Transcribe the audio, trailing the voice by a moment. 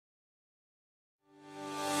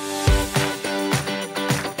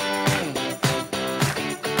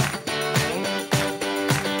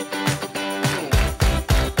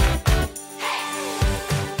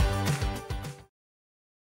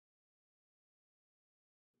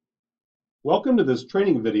Welcome to this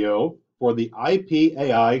training video for the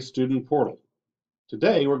IPAI Student Portal.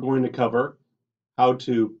 Today we're going to cover how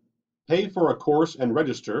to pay for a course and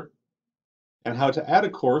register, and how to add a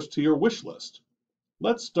course to your wish list.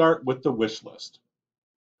 Let's start with the wish list.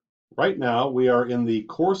 Right now we are in the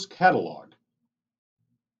course catalog,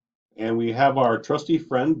 and we have our trusty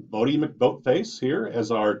friend Bodie McBoatface here as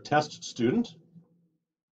our test student.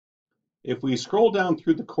 If we scroll down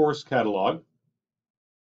through the course catalog,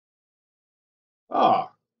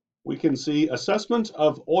 we can see Assessment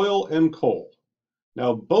of Oil and Coal.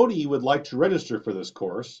 Now, Bodie would like to register for this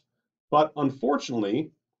course, but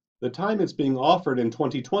unfortunately, the time it's being offered in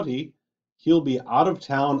 2020, he'll be out of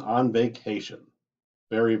town on vacation.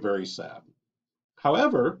 Very, very sad.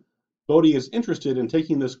 However, Bodie is interested in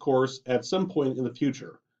taking this course at some point in the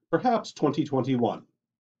future, perhaps 2021.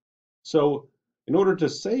 So, in order to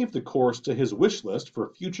save the course to his wish list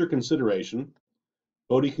for future consideration,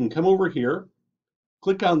 Bodie can come over here,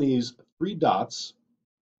 click on these three dots,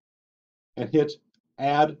 and hit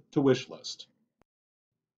Add to Wish List.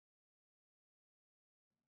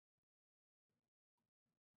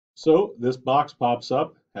 So this box pops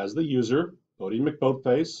up, has the user, Bodie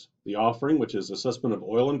McBoatface, the offering, which is Assessment of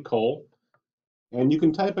Oil and Coal, and you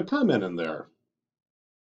can type a comment in there.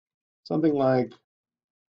 Something like,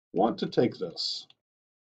 want to take this,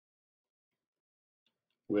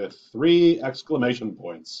 with 3 exclamation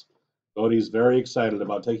points. Bodie's very excited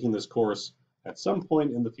about taking this course at some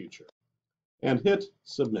point in the future. And hit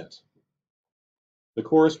Submit. The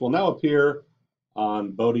course will now appear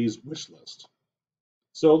on Bodie's wish list.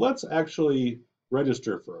 So let's actually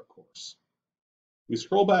register for a course. We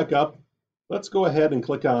scroll back up. Let's go ahead and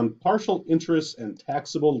click on Partial Interest and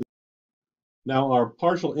Taxable. Now our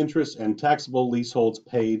Partial Interest and Taxable Leaseholds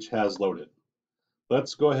page has loaded.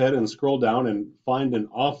 Let's go ahead and scroll down and find an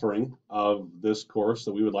offering of this course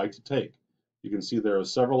that we would like to take. You can see there are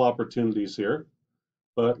several opportunities here,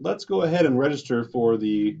 but let's go ahead and register for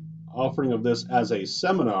the offering of this as a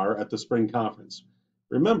seminar at the spring conference.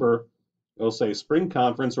 Remember, it'll say spring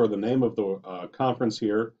conference or the name of the conference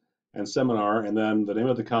here, and seminar, and then the name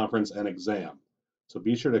of the conference and exam. So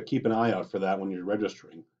be sure to keep an eye out for that when you're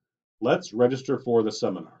registering. Let's register for the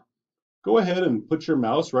seminar. Go ahead and put your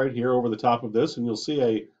mouse right here over the top of this, and you'll see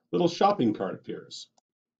a little shopping cart appears.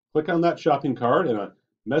 Click on that shopping cart, and a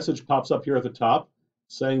message pops up here at the top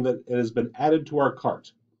saying that it has been added to our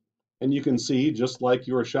cart. And you can see, just like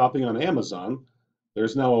you were shopping on Amazon,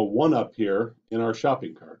 there's now a 1-up here in our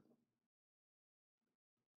shopping cart.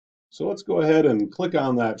 So let's go ahead and click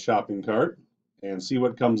on that shopping cart and see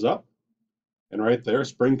what comes up. And right there,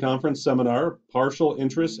 Spring Conference Seminar, Partial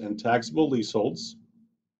Interest and Taxable Leaseholds,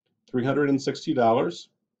 $360.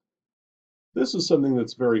 This is something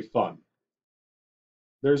that's very fun.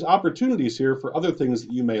 There's opportunities here for other things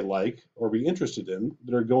that you may like or be interested in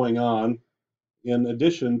that are going on in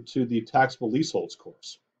addition to the Taxable Leaseholds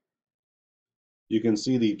course. You can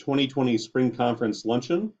see the 2020 Spring Conference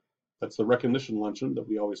Luncheon. That's the recognition luncheon that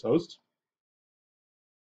we always host.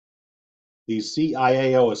 The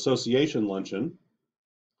CIAO Association luncheon.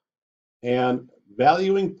 And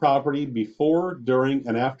valuing property before, during,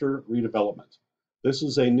 and after redevelopment. This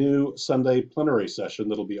is a new Sunday plenary session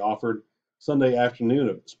that'll be offered Sunday afternoon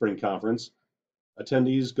of Spring Conference.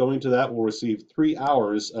 Attendees going to that will receive 3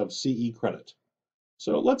 hours of CE credit.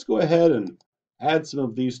 So let's go ahead and add some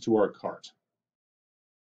of these to our cart.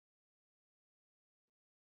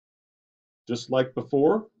 Just like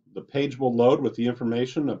before, the page will load with the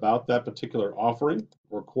information about that particular offering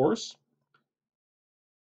or course.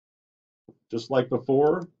 Just like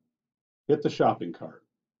before, hit the shopping cart.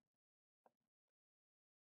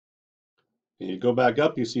 And you go back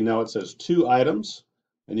up, you see now it says 2 items,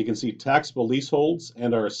 and you can see taxable leaseholds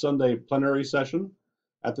and our Sunday plenary session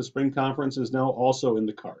at the spring conference is now also in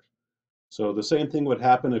the cart. So the same thing would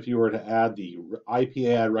happen if you were to add the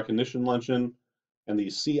IPAI recognition luncheon and the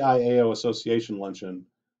CIAO Association luncheon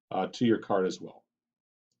to your cart as well.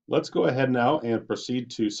 Let's go ahead now and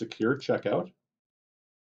proceed to secure checkout.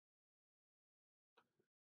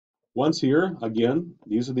 Once here, again,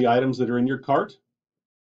 these are the items that are in your cart,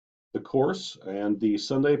 the course, and the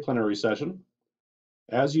Sunday plenary session.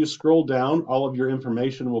 As you scroll down, all of your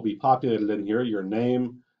information will be populated in here, your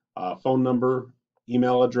name, phone number,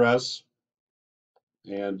 email address,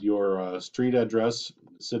 and your street address,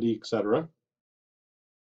 city, etc. If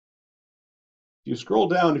you scroll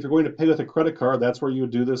down, if you're going to pay with a credit card, that's where you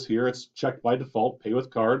would do this here. It's checked by default, pay with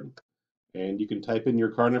card. And you can type in your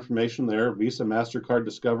card information there, Visa, MasterCard,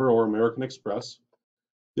 Discover, or American Express.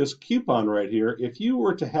 This coupon right here, if you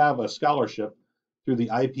were to have a scholarship through the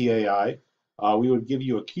IPAI, we would give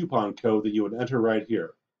you a coupon code that you would enter right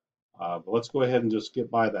here. But let's go ahead and just get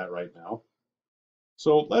by that right now.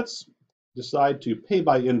 So let's decide to pay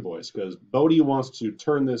by invoice because Bodie wants to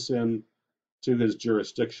turn this in to his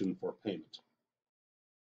jurisdiction for payment.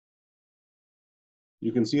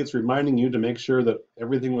 You can see it's reminding you to make sure that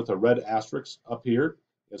everything with a red asterisk up here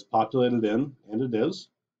is populated in, and it is.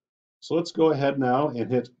 So let's go ahead now and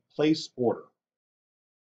hit place order.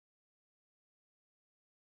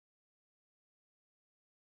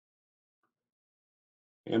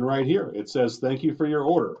 And right here, it says, thank you for your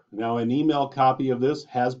order. Now an email copy of this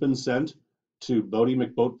has been sent to Bodie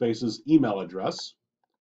McBoatface's email address.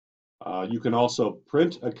 You can also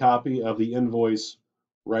print a copy of the invoice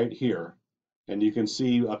right here. And you can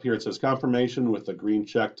see up here it says confirmation with the green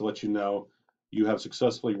check to let you know you have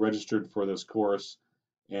successfully registered for this course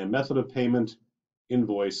and method of payment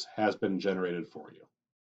invoice has been generated for you.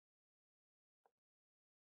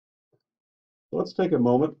 Let's take a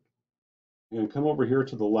moment and come over here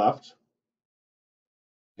to the left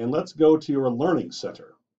and let's go to your Learning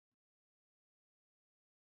Center.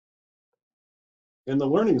 In the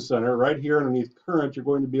Learning Center, right here underneath Current, you're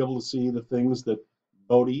going to be able to see the things that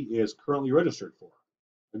Bodie is currently registered for.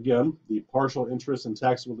 Again, the Partial Interest and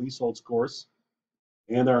Taxable Leaseholds course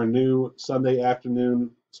and our new Sunday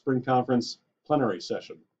afternoon Spring Conference plenary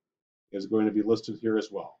session is going to be listed here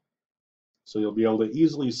as well. So you'll be able to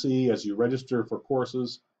easily see as you register for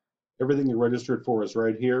courses, everything you're registered for is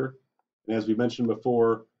right here. And as we mentioned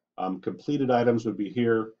before, completed items would be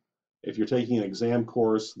here. If you're taking an exam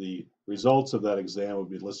course, the results of that exam would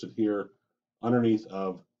be listed here underneath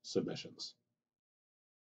of submissions.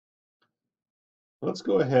 Let's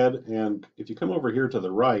go ahead and if you come over here to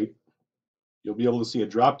the right, you'll be able to see a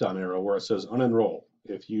drop-down arrow where it says unenroll.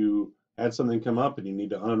 If you had something come up and you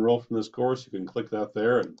need to unenroll from this course, you can click that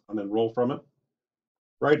there and unenroll from it.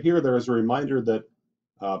 Right here, there is a reminder that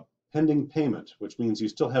pending payment, which means you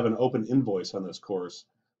still have an open invoice on this course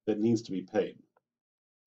that needs to be paid.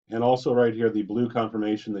 And also right here, the blue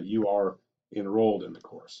confirmation that you are enrolled in the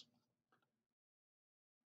course.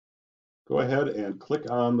 Go ahead and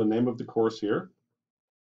click on the name of the course here.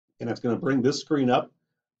 And it's going to bring this screen up.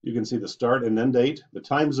 You can see the start and end date, the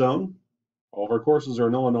time zone. All of our courses are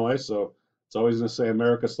in Illinois, so it's always going to say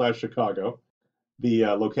America/Chicago. The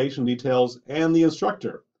location details and the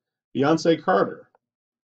instructor, Beyonce Carter.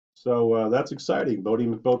 So that's exciting. Bodie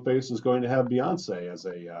McBoatface is going to have Beyonce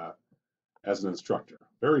as an instructor.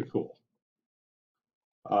 Very cool.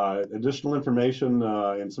 Additional information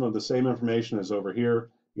and some of the same information is over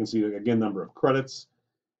here. You can see again number of credits,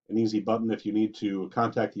 an easy button if you need to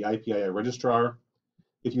contact the IPAI registrar.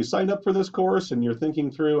 If you signed up for this course and you're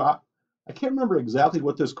thinking through, I can't remember exactly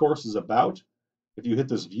what this course is about. If you hit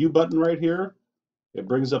this view button right here, it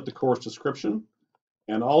brings up the course description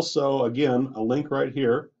and also again a link right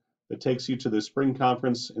here that takes you to the spring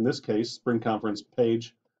conference, in this case, spring conference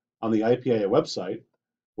page on the IPAI website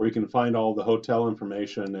where you can find all the hotel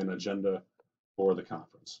information and agenda for the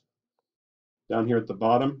conference. Down here at the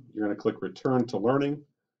bottom, you're going to click Return to Learning,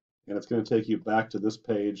 and it's going to take you back to this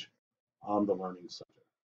page on the Learning Center.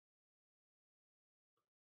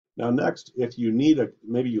 Now next, if you need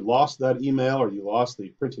maybe you lost that email or you lost the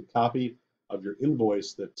printed copy of your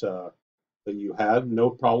invoice that you had, no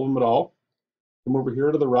problem at all. Come over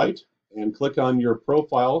here to the right and click on your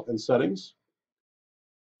profile and settings.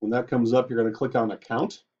 When that comes up, you're going to click on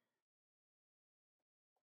Account.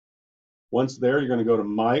 Once there, you're going to go to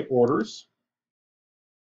My Orders.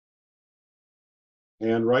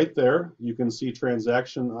 And right there, you can see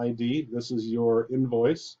Transaction ID. This is your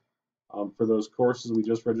invoice for those courses we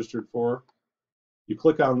just registered for. You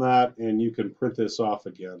click on that, and you can print this off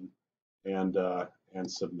again and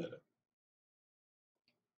submit it.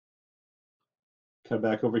 Come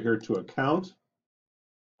back over here to Account.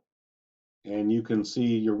 And you can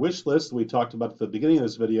see your wish list we talked about at the beginning of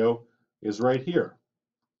this video is right here.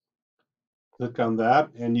 Click on that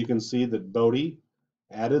and you can see that Bodie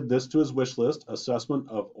added this to his wish list, assessment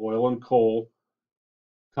of oil and coal.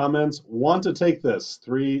 Comments, want to take this,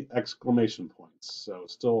 3 exclamation points. So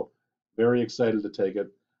still very excited to take it.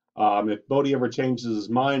 If Bodie ever changes his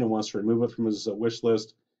mind and wants to remove it from his wish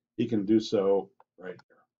list, he can do so right here.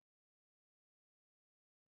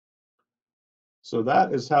 So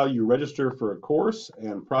that is how you register for a course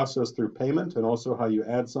and process through payment, and also how you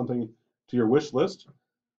add something to your wish list.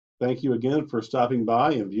 Thank you again for stopping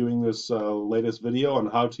by and viewing this latest video on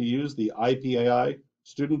how to use the IPAI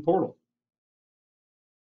Student Portal.